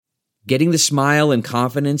Getting the smile and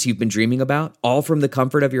confidence you've been dreaming about, all from the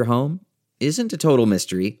comfort of your home, isn't a total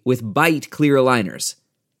mystery with Byte clear aligners.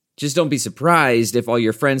 Just don't be surprised if all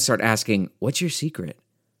your friends start asking, "What's your secret?"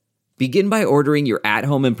 Begin by ordering your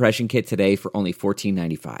at-home impression kit today for only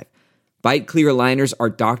 $14.95. Byte clear aligners are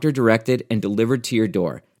doctor-directed and delivered to your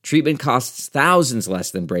door. Treatment costs thousands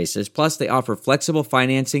less than braces, plus they offer flexible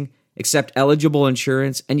financing, accept eligible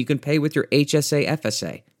insurance, and you can pay with your HSA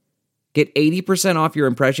FSA. Get 80% off your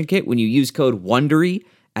impression kit when you use code WONDERY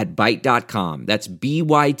at Byte.com. That's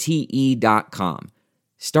BYTE.com.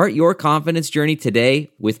 Start your confidence journey today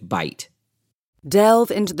with Byte.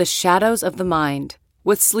 Delve into the shadows of the mind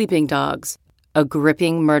with Sleeping Dogs, a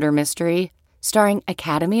gripping murder mystery starring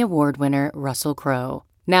Academy Award winner Russell Crowe.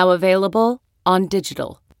 Now available on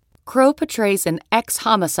digital. Crowe portrays an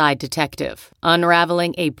ex-homicide detective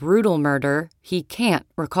unraveling a brutal murder he can't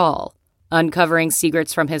recall. Uncovering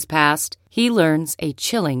secrets from his past, he learns a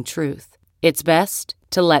chilling truth. It's best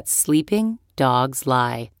to let sleeping dogs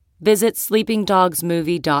lie. Visit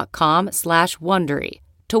sleepingdogsmovie.com/Wondery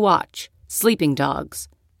to watch Sleeping Dogs,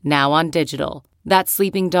 now on digital. That's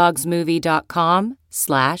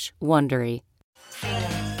sleepingdogsmovie.com/Wondery.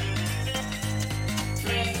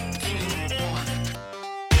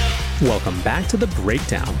 Welcome back to The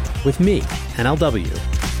Breakdown with me, NLW.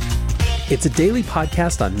 It's a daily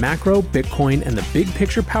podcast on macro, Bitcoin, and the big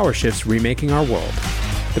picture power shifts remaking our world.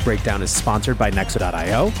 The Breakdown is sponsored by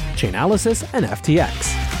Nexo.io, Chainalysis, and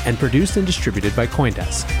FTX, and produced and distributed by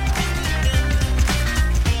CoinDesk.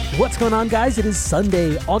 What's going on, guys? It is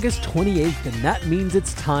Sunday, August 28th, and that means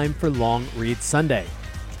it's time for Long Read Sunday.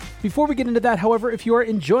 Before we get into that, however, if you are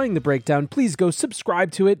enjoying The Breakdown, please go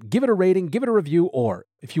subscribe to it, give it a rating, give it a review, or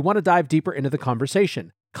if you want to dive deeper into the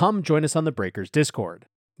conversation, come join us on the Breakers Discord.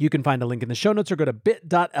 You can find a link in the show notes or go to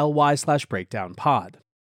bit.ly/breakdownpod.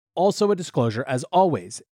 Also a disclosure, as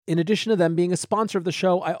always, in addition to them being a sponsor of the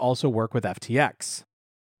show, I also work with FTX.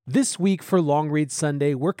 This week for Long Read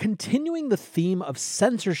Sunday, we're continuing the theme of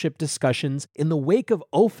censorship discussions in the wake of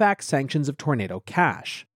OFAC sanctions of Tornado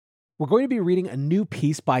Cash. We're going to be reading a new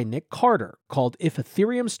piece by Nick Carter called "If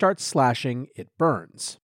Ethereum Starts Slashing, It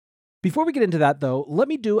Burns." Before we get into that, though, let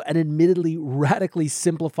me do an admittedly radically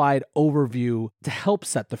simplified overview to help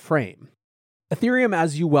set the frame. Ethereum,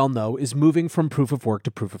 as you well know, is moving from proof of work to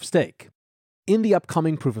proof of stake. In the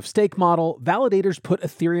upcoming proof of stake model, validators put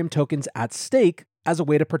Ethereum tokens at stake as a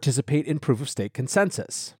way to participate in proof of stake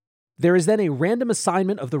consensus. There is then a random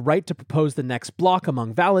assignment of the right to propose the next block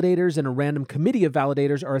among validators, and a random committee of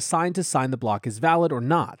validators are assigned to sign the block as valid or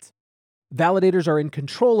not. Validators are in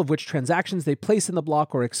control of which transactions they place in the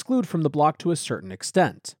block or exclude from the block to a certain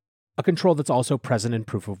extent, a control that's also present in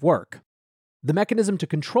proof of work. The mechanism to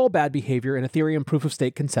control bad behavior in Ethereum proof of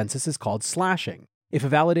stake consensus is called slashing. If a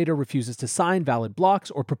validator refuses to sign valid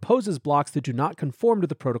blocks or proposes blocks that do not conform to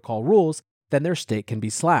the protocol rules, then their stake can be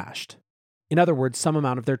slashed. In other words, some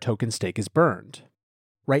amount of their token stake is burned.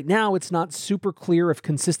 Right now, it's not super clear if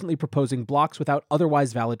consistently proposing blocks without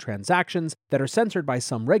otherwise valid transactions that are censored by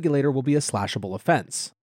some regulator will be a slashable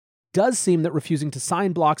offense. It does seem that refusing to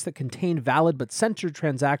sign blocks that contain valid but censored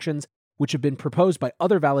transactions which have been proposed by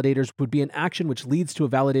other validators would be an action which leads to a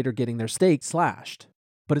validator getting their stake slashed.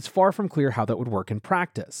 But it's far from clear how that would work in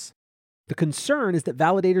practice. The concern is that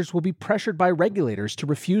validators will be pressured by regulators to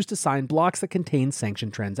refuse to sign blocks that contain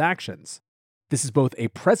sanctioned transactions. This is both a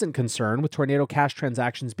present concern, with Tornado Cash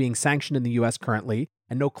transactions being sanctioned in the US currently,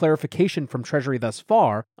 and no clarification from Treasury thus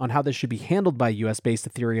far on how this should be handled by US-based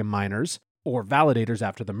Ethereum miners, or validators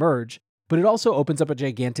after the merge, but it also opens up a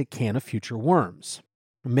gigantic can of future worms.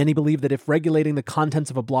 Many believe that if regulating the contents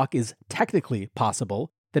of a block is technically possible,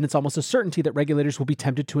 then it's almost a certainty that regulators will be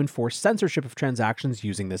tempted to enforce censorship of transactions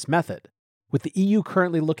using this method. With the EU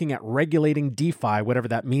currently looking at regulating DeFi, whatever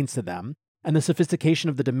that means to them, and the sophistication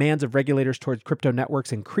of the demands of regulators towards crypto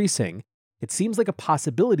networks increasing, it seems like a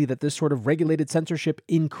possibility that this sort of regulated censorship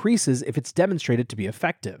increases if it's demonstrated to be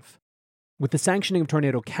effective. With the sanctioning of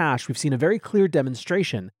Tornado Cash, we've seen a very clear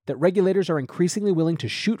demonstration that regulators are increasingly willing to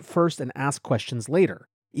shoot first and ask questions later,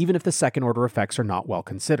 even if the second-order effects are not well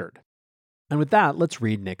considered. And with that, let's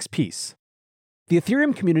read Nick's piece. The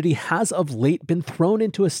Ethereum community has of late been thrown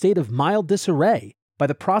into a state of mild disarray by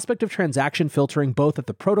the prospect of transaction filtering both at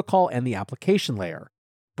the protocol and the application layer,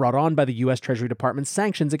 brought on by the US Treasury Department's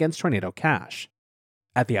sanctions against Tornado Cash.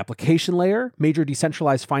 At the application layer, major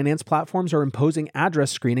decentralized finance platforms are imposing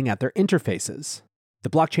address screening at their interfaces. The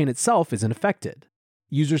blockchain itself isn't affected.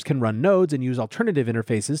 Users can run nodes and use alternative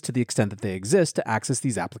interfaces to the extent that they exist to access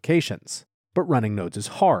these applications. But running nodes is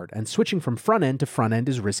hard, and switching from front-end to front-end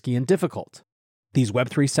is risky and difficult. These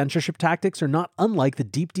Web3 censorship tactics are not unlike the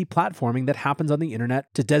deep deplatforming that happens on the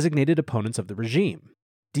internet to designated opponents of the regime.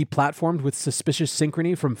 Deplatformed with suspicious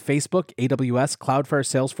synchrony from Facebook, AWS, Cloudflare,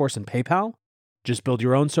 Salesforce, and PayPal? Just build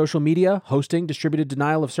your own social media, hosting, distributed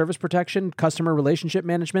denial of service protection, customer relationship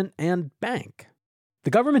management, and bank.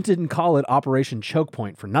 The government didn't call it Operation Choke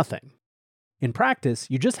Point for nothing. In practice,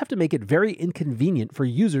 you just have to make it very inconvenient for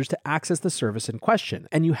users to access the service in question,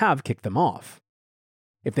 and you have kicked them off.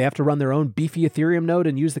 If they have to run their own beefy Ethereum node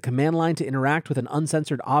and use the command line to interact with an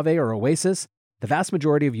uncensored Aave or Oasis, the vast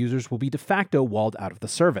majority of users will be de facto walled out of the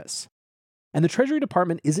service. And the Treasury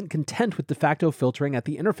Department isn't content with de facto filtering at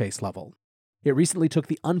the interface level. It recently took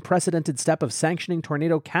the unprecedented step of sanctioning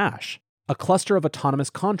Tornado Cash, a cluster of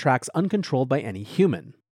autonomous contracts uncontrolled by any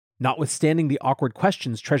human. Notwithstanding the awkward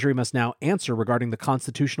questions Treasury must now answer regarding the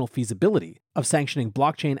constitutional feasibility of sanctioning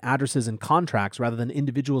blockchain addresses and contracts rather than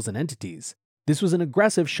individuals and entities, this was an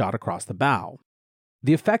aggressive shot across the bow.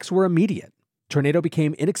 The effects were immediate. Tornado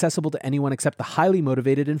became inaccessible to anyone except the highly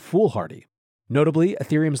motivated and foolhardy. Notably,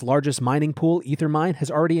 Ethereum's largest mining pool, Ethermine, has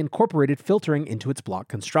already incorporated filtering into its block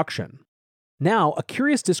construction. Now, a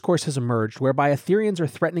curious discourse has emerged whereby Ethereans are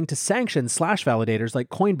threatening to sanction slash validators like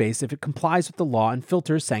Coinbase if it complies with the law and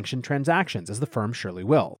filters sanctioned transactions, as the firm surely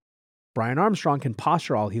will. Brian Armstrong can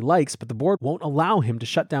posture all he likes, but the board won't allow him to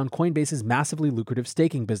shut down Coinbase's massively lucrative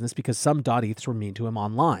staking business because some .eths were mean to him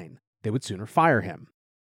online. They would sooner fire him.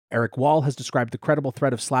 Eric Wall has described the credible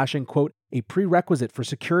threat of slashing, quote, a prerequisite for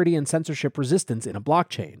security and censorship resistance in a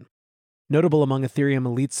blockchain. Notable among Ethereum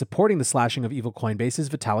elites supporting the slashing of evil Coinbase is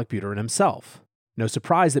Vitalik Buterin himself. No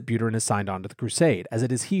surprise that Buterin has signed on to the crusade, as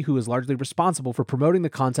it is he who is largely responsible for promoting the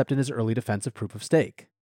concept in his early defense of proof of stake.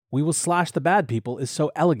 We will slash the bad people is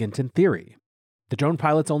so elegant in theory. The drone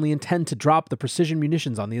pilots only intend to drop the precision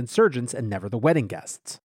munitions on the insurgents and never the wedding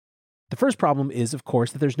guests. The first problem is, of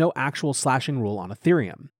course, that there's no actual slashing rule on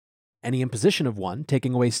Ethereum. Any imposition of one,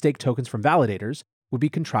 taking away stake tokens from validators, would be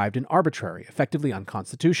contrived and arbitrary, effectively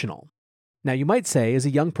unconstitutional. Now, you might say, as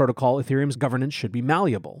a young protocol, Ethereum's governance should be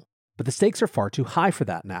malleable, but the stakes are far too high for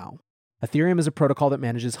that now. Ethereum is a protocol that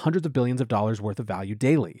manages hundreds of billions of dollars worth of value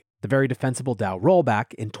daily. The very defensible DAO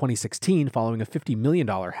rollback in 2016, following a $50 million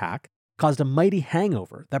hack, caused a mighty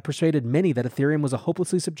hangover that persuaded many that Ethereum was a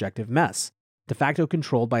hopelessly subjective mess, de facto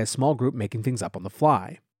controlled by a small group making things up on the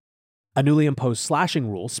fly. A newly imposed slashing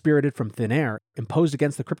rule, spirited from thin air, imposed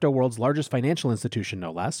against the crypto world's largest financial institution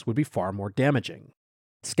no less, would be far more damaging.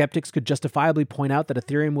 Skeptics could justifiably point out that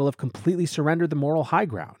Ethereum will have completely surrendered the moral high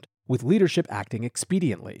ground, with leadership acting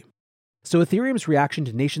expediently. So Ethereum's reaction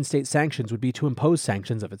to nation-state sanctions would be to impose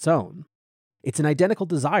sanctions of its own. It's an identical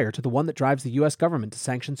desire to the one that drives the US government to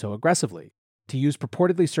sanction so aggressively, to use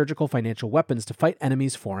purportedly surgical financial weapons to fight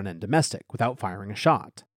enemies foreign and domestic, without firing a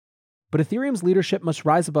shot. But Ethereum's leadership must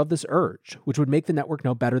rise above this urge, which would make the network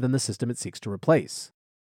no better than the system it seeks to replace.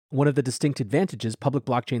 One of the distinct advantages public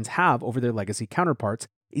blockchains have over their legacy counterparts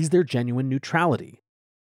is their genuine neutrality.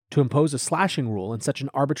 To impose a slashing rule in such an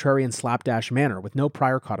arbitrary and slapdash manner with no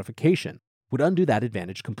prior codification would undo that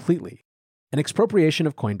advantage completely. An expropriation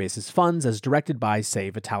of Coinbase's funds as directed by,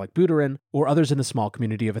 say, Vitalik Buterin or others in the small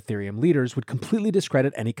community of Ethereum leaders would completely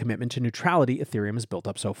discredit any commitment to neutrality Ethereum has built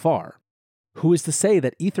up so far. Who is to say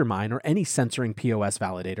that Ethermine or any censoring POS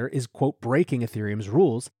validator is, quote, breaking Ethereum's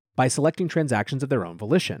rules by selecting transactions of their own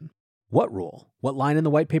volition? What rule? What line in the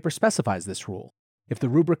white paper specifies this rule? If the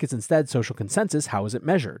rubric is instead social consensus, how is it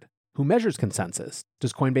measured? Who measures consensus?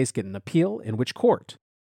 Does Coinbase get an appeal? In which court?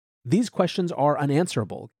 These questions are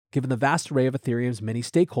unanswerable, given the vast array of Ethereum's many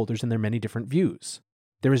stakeholders and their many different views.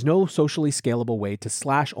 There is no socially scalable way to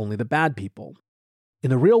slash only the bad people. In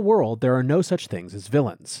the real world, there are no such things as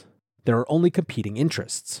villains. There are only competing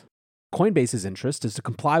interests. Coinbase's interest is to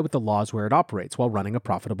comply with the laws where it operates while running a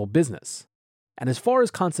profitable business. And as far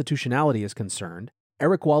as constitutionality is concerned,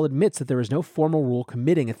 Eric Wall admits that there is no formal rule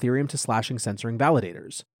committing Ethereum to slashing censoring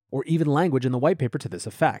validators, or even language in the white paper to this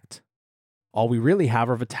effect. All we really have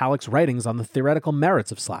are Vitalik's writings on the theoretical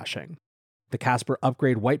merits of slashing. The Casper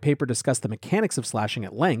Upgrade white paper discussed the mechanics of slashing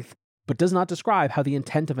at length, but does not describe how the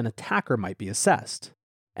intent of an attacker might be assessed,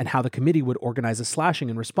 and how the committee would organize a slashing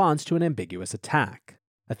in response to an ambiguous attack.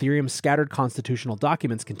 Ethereum's scattered constitutional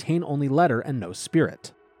documents contain only letter and no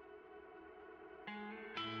spirit.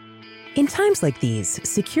 In times like these,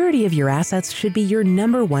 security of your assets should be your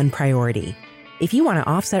number one priority. If you want to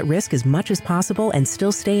offset risk as much as possible and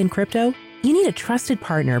still stay in crypto, you need a trusted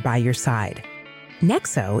partner by your side.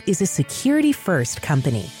 Nexo is a security-first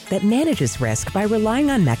company that manages risk by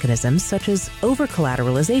relying on mechanisms such as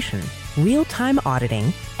over-collateralization, real-time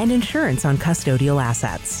auditing, and insurance on custodial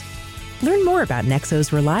assets. Learn more about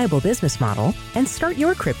Nexo's reliable business model and start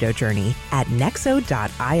your crypto journey at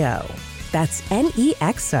nexo.io. That's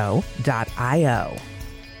nexo.io.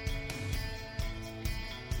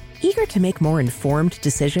 Eager to make more informed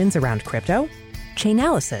decisions around crypto?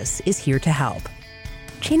 Chainalysis is here to help.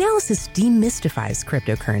 Chainalysis demystifies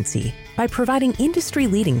cryptocurrency by providing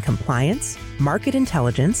industry-leading compliance, market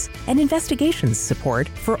intelligence, and investigations support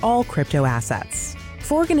for all crypto assets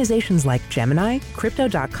for organizations like Gemini,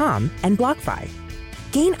 Crypto.com, and BlockFi.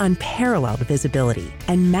 Gain unparalleled visibility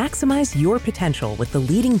and maximize your potential with the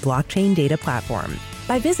leading blockchain data platform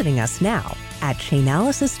by visiting us now at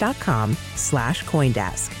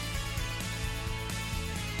chainalysis.com/Coindesk.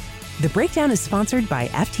 The breakdown is sponsored by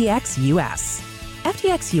FTX US.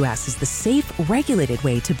 FTX US is the safe, regulated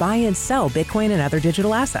way to buy and sell Bitcoin and other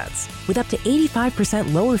digital assets with up to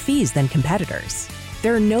 85% lower fees than competitors.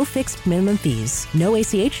 There are no fixed minimum fees, no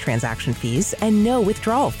ACH transaction fees, and no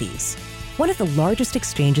withdrawal fees. One of the largest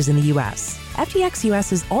exchanges in the US, FTX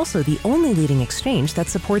US is also the only leading exchange that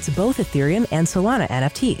supports both Ethereum and Solana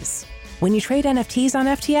NFTs. When you trade NFTs on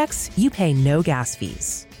FTX, you pay no gas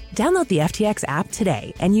fees. Download the FTX app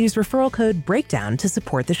today and use referral code BREAKDOWN to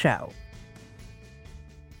support the show.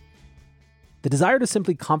 The desire to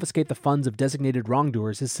simply confiscate the funds of designated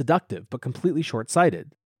wrongdoers is seductive but completely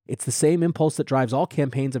short-sighted. It's the same impulse that drives all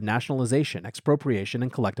campaigns of nationalization, expropriation,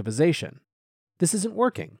 and collectivization. This isn't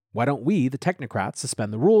working. Why don't we, the technocrats,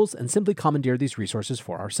 suspend the rules and simply commandeer these resources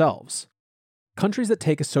for ourselves? Countries that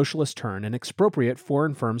take a socialist turn and expropriate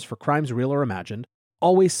foreign firms for crimes real or imagined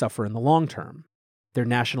always suffer in the long term. Their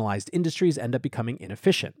nationalized industries end up becoming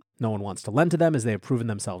inefficient. No one wants to lend to them as they have proven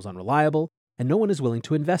themselves unreliable, and no one is willing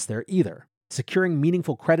to invest there either. Securing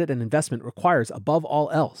meaningful credit and investment requires, above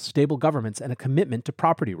all else, stable governments and a commitment to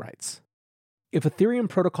property rights. If Ethereum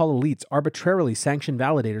protocol elites arbitrarily sanction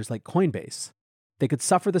validators like Coinbase, they could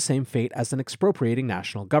suffer the same fate as an expropriating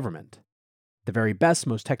national government. The very best,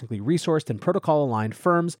 most technically resourced and protocol-aligned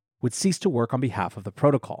firms would cease to work on behalf of the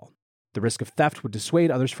protocol. The risk of theft would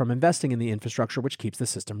dissuade others from investing in the infrastructure which keeps the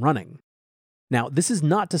system running. Now, this is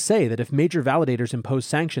not to say that if major validators impose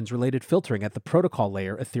sanctions-related filtering at the protocol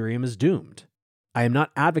layer, Ethereum is doomed. I am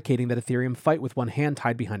not advocating that Ethereum fight with one hand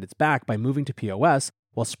tied behind its back by moving to POS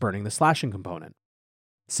while spurning the slashing component.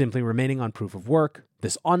 Simply remaining on proof of work,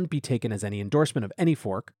 this oughtn't be taken as any endorsement of any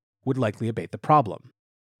fork, would likely abate the problem.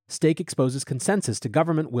 Stake exposes consensus to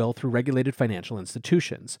government will through regulated financial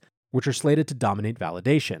institutions, which are slated to dominate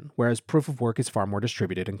validation, whereas proof of work is far more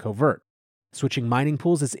distributed and covert. Switching mining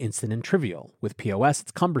pools is instant and trivial. With POS,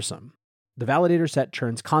 it's cumbersome. The validator set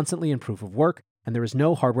churns constantly in proof of work, and there is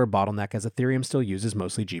no hardware bottleneck as Ethereum still uses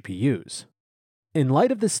mostly GPUs. In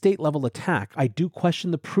light of this state-level attack, I do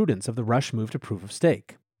question the prudence of the rush move to proof of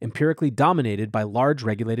stake, empirically dominated by large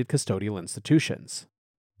regulated custodial institutions.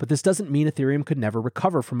 But this doesn't mean Ethereum could never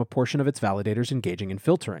recover from a portion of its validators engaging in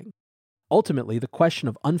filtering. Ultimately, the question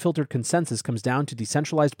of unfiltered consensus comes down to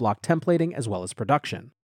decentralized block templating as well as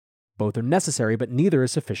production. Both are necessary, but neither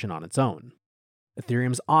is sufficient on its own.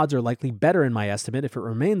 Ethereum's odds are likely better in my estimate if it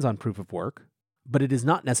remains on proof of work, but it is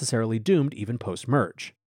not necessarily doomed even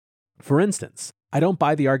post-merge. For instance, I don't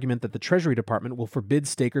buy the argument that the Treasury Department will forbid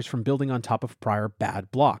stakers from building on top of prior bad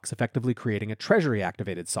blocks, effectively creating a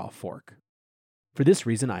Treasury-activated soft fork. For this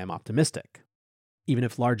reason, I am optimistic. Even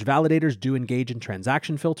if large validators do engage in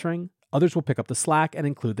transaction filtering, others will pick up the slack and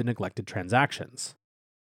include the neglected transactions.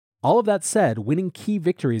 All of that said, winning key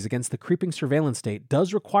victories against the creeping surveillance state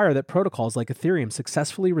does require that protocols like Ethereum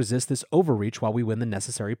successfully resist this overreach while we win the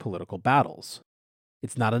necessary political battles.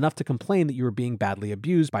 It's not enough to complain that you are being badly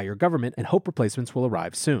abused by your government and hope replacements will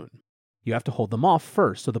arrive soon. You have to hold them off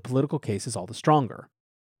first so the political case is all the stronger.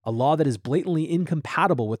 A law that is blatantly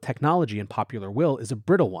incompatible with technology and popular will is a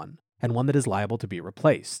brittle one, and one that is liable to be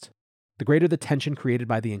replaced. The greater the tension created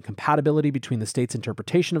by the incompatibility between the state's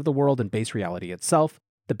interpretation of the world and base reality itself,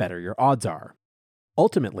 the better your odds are.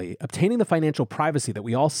 Ultimately, obtaining the financial privacy that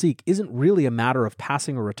we all seek isn't really a matter of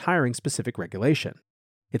passing or retiring specific regulation.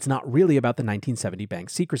 It's not really about the 1970 Bank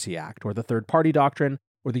Secrecy Act, or the third-party doctrine,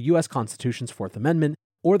 or the U.S. Constitution's Fourth Amendment,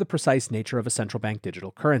 or the precise nature of a central bank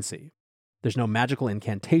digital currency. There's no magical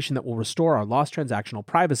incantation that will restore our lost transactional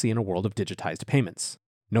privacy in a world of digitized payments.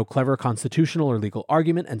 No clever constitutional or legal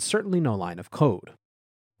argument, and certainly no line of code.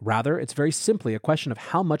 Rather, it's very simply a question of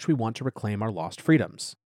how much we want to reclaim our lost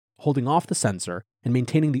freedoms. Holding off the censor and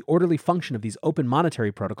maintaining the orderly function of these open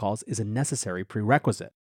monetary protocols is a necessary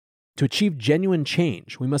prerequisite. To achieve genuine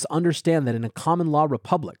change, we must understand that in a common law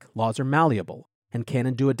republic, laws are malleable and can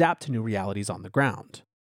and do adapt to new realities on the ground.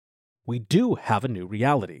 We do have a new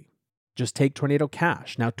reality. Just take Tornado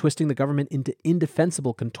Cash, now twisting the government into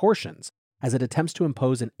indefensible contortions as it attempts to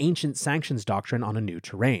impose an ancient sanctions doctrine on a new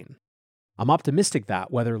terrain. I'm optimistic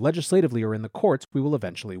that, whether legislatively or in the courts, we will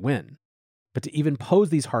eventually win. But to even pose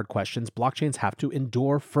these hard questions, blockchains have to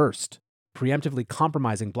endure first, preemptively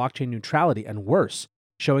compromising blockchain neutrality and worse,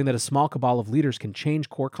 showing that a small cabal of leaders can change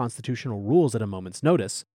core constitutional rules at a moment's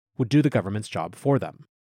notice, would do the government's job for them.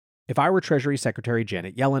 If I were Treasury Secretary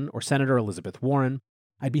Janet Yellen or Senator Elizabeth Warren,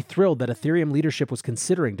 I'd be thrilled that Ethereum leadership was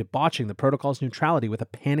considering debauching the protocol's neutrality with a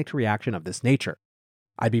panicked reaction of this nature.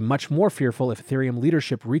 I'd be much more fearful if Ethereum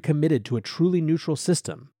leadership recommitted to a truly neutral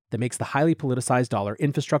system that makes the highly politicized dollar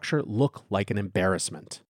infrastructure look like an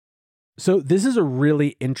embarrassment. So this is a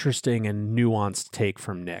really interesting and nuanced take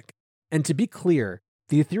from Nick. And to be clear,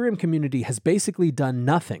 the Ethereum community has basically done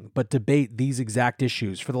nothing but debate these exact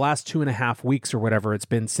issues for the last 2.5 weeks or whatever it's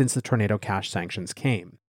been since the Tornado Cash sanctions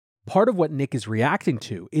came. Part of what Nick is reacting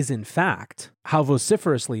to is, in fact, how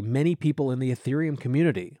vociferously many people in the Ethereum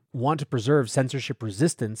community want to preserve censorship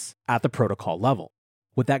resistance at the protocol level.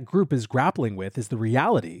 What that group is grappling with is the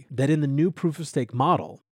reality that in the new proof-of-stake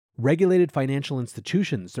model, regulated financial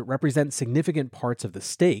institutions that represent significant parts of the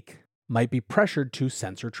stake might be pressured to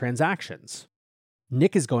censor transactions.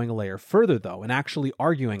 Nick is going a layer further, though, and actually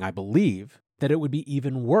arguing, I believe, that it would be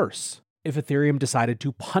even worse if Ethereum decided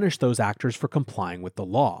to punish those actors for complying with the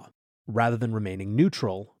law, rather than remaining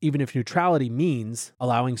neutral, even if neutrality means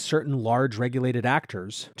allowing certain large regulated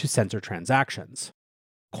actors to censor transactions.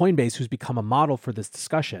 Coinbase, who's become a model for this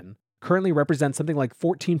discussion, currently represents something like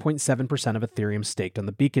 14.7% of Ethereum staked on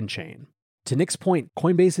the Beacon chain. To Nick's point,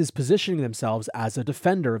 Coinbase is positioning themselves as a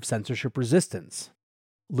defender of censorship resistance.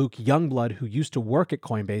 Luke Youngblood, who used to work at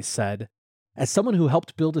Coinbase, said, "As someone who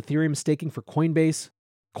helped build Ethereum staking for Coinbase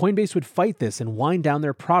would fight this and wind down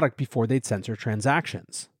their product before they'd censor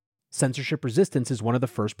transactions. Censorship resistance is one of the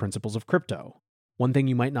first principles of crypto. One thing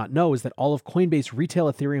you might not know is that all of Coinbase retail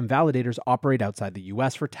Ethereum validators operate outside the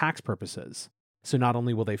US for tax purposes. So not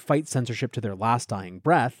only will they fight censorship to their last dying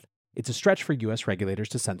breath, it's a stretch for US regulators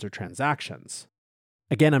to censor transactions."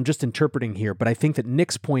 Again, I'm just interpreting here, but I think that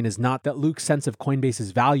Nick's point is not that Luke's sense of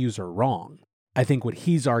Coinbase's values are wrong. I think what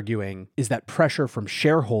he's arguing is that pressure from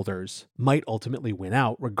shareholders might ultimately win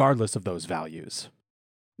out regardless of those values.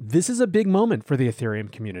 This is a big moment for the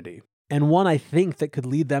Ethereum community, and one I think that could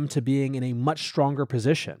lead them to being in a much stronger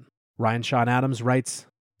position. Ryan Sean Adams writes,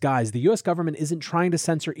 "Guys, the US government isn't trying to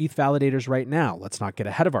censor ETH validators right now. Let's not get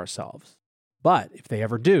ahead of ourselves. But if they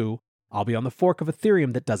ever do, I'll be on the fork of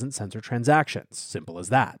Ethereum that doesn't censor transactions. Simple as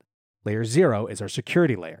that. Layer 0 is our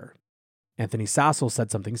security layer." Anthony Sassel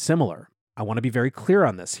said something similar. "I want to be very clear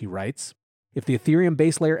on this," he writes. "If the Ethereum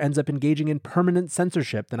base layer ends up engaging in permanent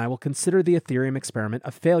censorship, then I will consider the Ethereum experiment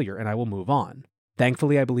a failure and I will move on.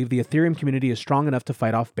 Thankfully, I believe the Ethereum community is strong enough to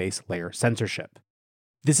fight off base layer censorship."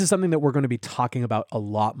 This is something that we're going to be talking about a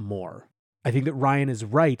lot more. I think that Ryan is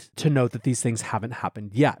right to note that these things haven't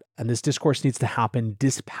happened yet, and this discourse needs to happen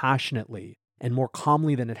dispassionately and more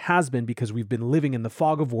calmly than it has been because we've been living in the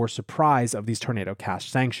fog of war surprise of these Tornado Cash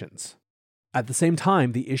sanctions. At the same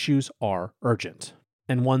time, the issues are urgent,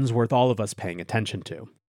 and ones worth all of us paying attention to.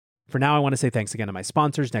 For now, I want to say thanks again to my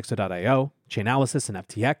sponsors, Nexo.io, Chainalysis, and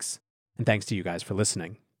FTX, and thanks to you guys for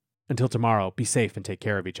listening. Until tomorrow, be safe and take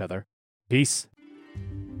care of each other. Peace.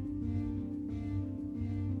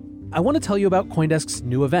 I want to tell you about CoinDesk's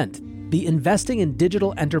new event, the Investing in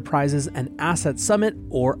Digital Enterprises and Assets Summit,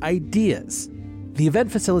 or IDEAS. The event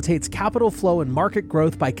facilitates capital flow and market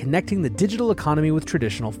growth by connecting the digital economy with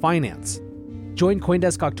traditional finance. Join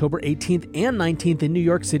CoinDesk October 18th and 19th in New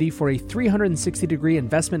York City for a 360-degree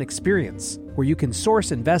investment experience where you can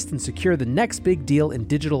source, invest, and secure the next big deal in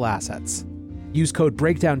digital assets. Use code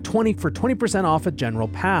BREAKDOWN20 for 20% off a general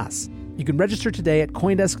pass. You can register today at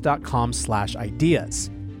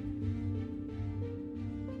coindesk.com/ideas.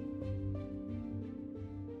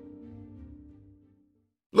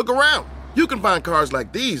 Look around. You can find cars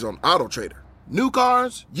like these on AutoTrader. New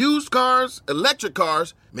cars, used cars, electric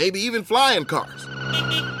cars, maybe even flying cars.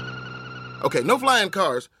 Okay, no flying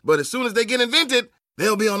cars, but as soon as they get invented,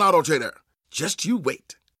 they'll be on AutoTrader. Just you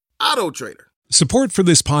wait. AutoTrader. Support for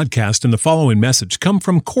this podcast and the following message come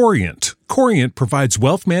from Corient. Corient provides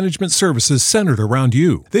wealth management services centered around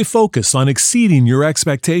you. They focus on exceeding your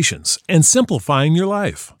expectations and simplifying your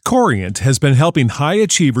life. Corient has been helping high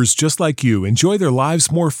achievers just like you enjoy their lives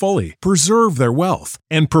more fully, preserve their wealth,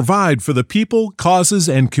 and provide for the people, causes,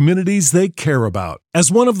 and communities they care about. As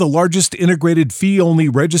one of the largest integrated fee-only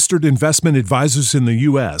registered investment advisors in the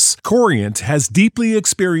U.S., Corient has deeply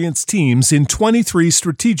experienced teams in 23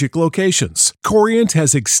 strategic locations. Corient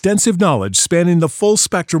has extensive knowledge spanning the full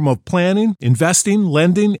spectrum of planning, planning, investing,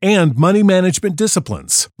 lending, and money management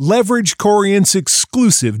disciplines. Leverage Corient's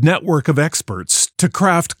exclusive network of experts to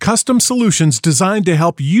craft custom solutions designed to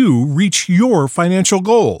help you reach your financial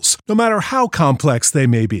goals, no matter how complex they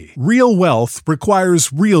may be. Real wealth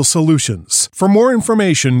requires real solutions. For more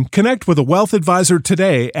information, connect with a wealth advisor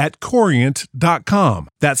today at Corient.com.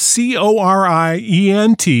 That's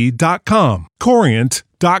Corient.com.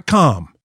 Corient.com.